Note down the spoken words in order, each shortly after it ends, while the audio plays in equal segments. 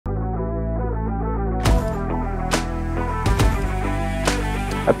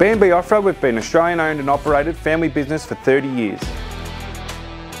At B&B Off Road, we've been Australian owned and operated family business for 30 years.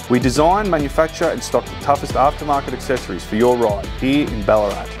 We design, manufacture and stock the toughest aftermarket accessories for your ride here in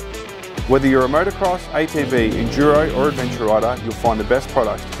Ballarat. Whether you're a motocross, ATV, enduro or adventure rider, you'll find the best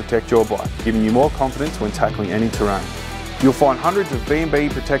products to protect your bike, giving you more confidence when tackling any terrain. You'll find hundreds of B&B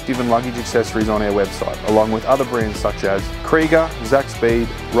protective and luggage accessories on our website, along with other brands such as Krieger, Zack Speed,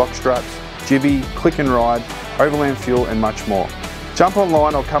 Rock Straps, Jibby, Click and Ride, Overland Fuel and much more. Jump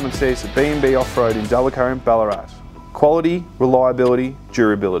online or come and see us at B&B Off Road in Delacombe, Ballarat. Quality, reliability,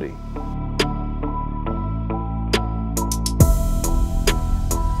 durability.